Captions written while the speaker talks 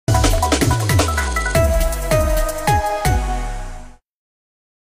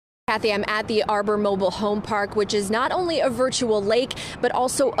Kathy, I'm at the Arbor Mobile Home Park, which is not only a virtual lake, but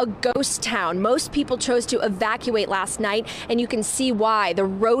also a ghost town. Most people chose to evacuate last night, and you can see why. The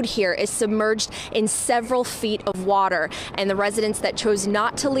road here is submerged in several feet of water, and the residents that chose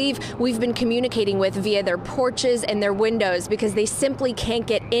not to leave, we've been communicating with via their porches and their windows because they simply can't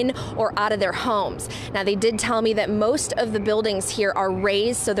get in or out of their homes. Now, they did tell me that most of the buildings here are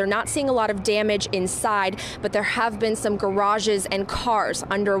raised, so they're not seeing a lot of damage inside, but there have been some garages and cars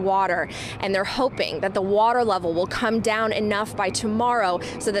underwater. And they're hoping that the water level will come down enough by tomorrow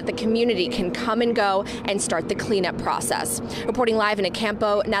so that the community can come and go and start the cleanup process. Reporting live in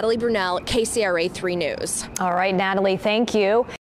Acampo, Natalie Brunell, KCRA 3 News. All right, Natalie, thank you.